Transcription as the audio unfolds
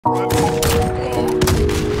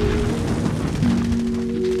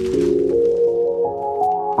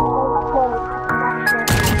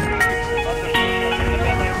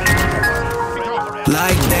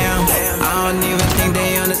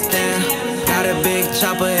big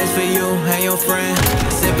chopper, it's for you and your friend.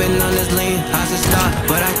 Sipping on this lean, I should stop,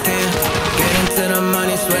 but I can't. Get into the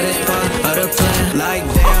money, swear it's part of the plan. Like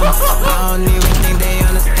damn, I don't even think they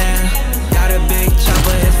understand. Got a big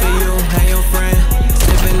chopper, it's for you and your friend.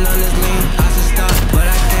 Sipping on this lean, I should stop, but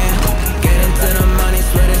I can't. Get into the money,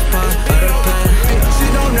 swear it's part of the plan. She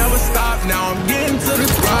don't never stop now, I'm getting to the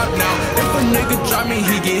drop now. If a nigga drop me,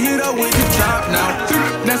 he get hit up with the drop now.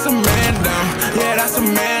 That's a man down, yeah, that's a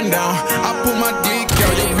man down. I put my dick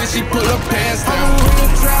out, your bitch, she pull her pants down. I'm a real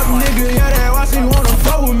trap nigga, yeah, that's why she wanna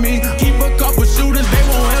fuck with me. Keep a couple shooters, they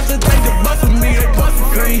won't hesitate to bust with me. They bust it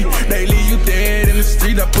clean, they leave you dead in the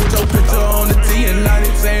street. I put your picture on the T and now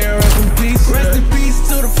they say rest in peace. Rest in peace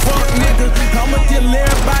to the fuck nigga. I'ma kill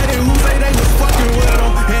everybody who say they was fucking with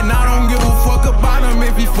him. And I don't give a fuck about him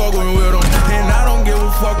if he fucking with him. And I don't give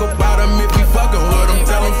a fuck about him if he fucking with him.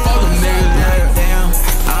 Tell him fuck them niggas, yeah. Damn,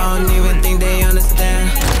 I don't even think they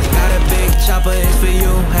understand. Got a big chopper, it's for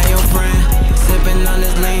you and your friend. Sipping on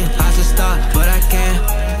this lean, I should stop, but I can't.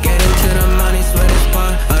 Get into the money, swear it's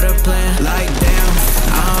part of the plan. Like damn,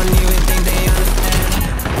 I don't even think they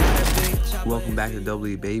understand. Welcome back to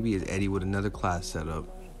W Baby. It's Eddie with another class setup.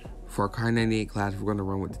 For our KAR98 class, we're going to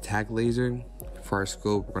run with the tac laser. For our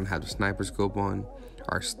scope, we're going to have the sniper scope on.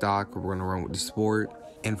 Our stock, we're going to run with the sport.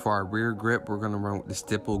 And for our rear grip, we're going to run with the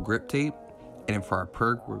stipple grip tape. And then for our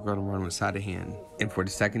perk, we're going to run with side of hand. And for the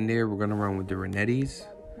secondary, we're going to run with the Renettis.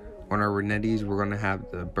 On our Renettis, we're going to have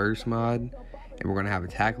the burst mod. And we're going to have a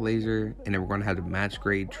tac laser. And then we're going to have the match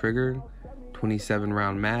grade trigger, 27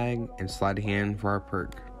 round mag, and sleight of hand for our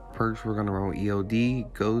perk. Perks, we're going to run with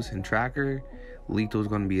EOD, ghost, and tracker. Lethal is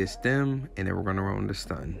going to be a stem. And then we're going to run with the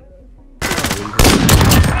stun.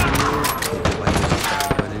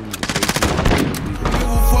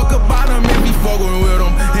 Fuck about him if he fucking with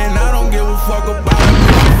him. And I don't give a fuck about him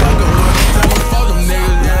if he fucking with him. Tell him fuck them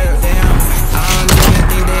niggas, yeah. Damn, I don't even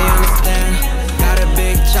think they understand. Got a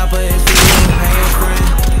big chopper, it's for you and your friend.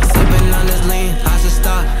 Sipping on this lean, I should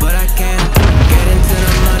stop, but I can't. Get into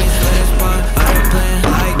the money, swear it's part of the plan.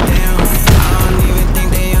 Like damn, I don't even think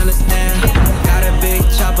they understand. Got a big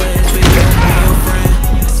chopper, it's for you and your friend.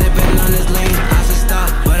 Sipping on this lean, I should stop,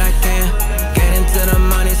 but I can't. Get into the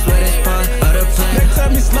money, swear it's part of the plan. They tell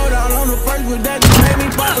me slow down on the first, but that just made me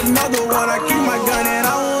pop another one. I keep my gun and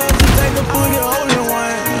I won't hesitate to put it all in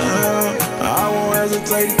one. I won't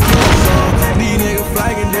hesitate to kill some. These niggas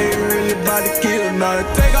flagging, they really about to kill. Now they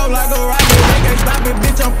take off like a rocket, they can't stop it,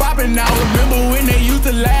 bitch, I'm popping now. Remember when they used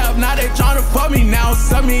to laugh, now they tryna fuck me now.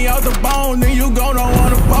 Suck me out the bone, then you gon' don't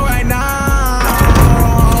wanna fuck right now.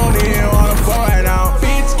 I don't even wanna fuck right now.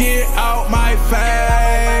 Bitch, get out my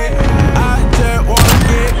face. I just wanna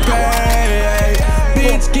get paid.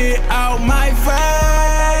 Bitch, get out my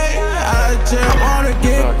face. I just wanna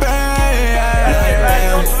get paid.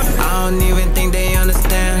 I don't even think they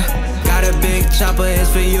understand. Got a big chopper,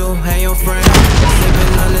 it's for you and your friend.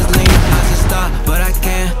 Sipping on this lean, I should stop, but I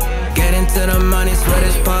can't. Get into the money, swear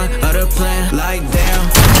it's part of the plan. Like damn,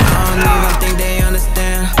 I don't even think they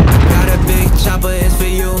understand. Got a big chopper, it's for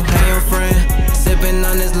you and your friend. Sipping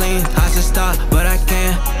on this lean, I should stop, but I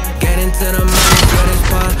can't. Get into the money, swear it's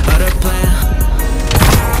part of the plan.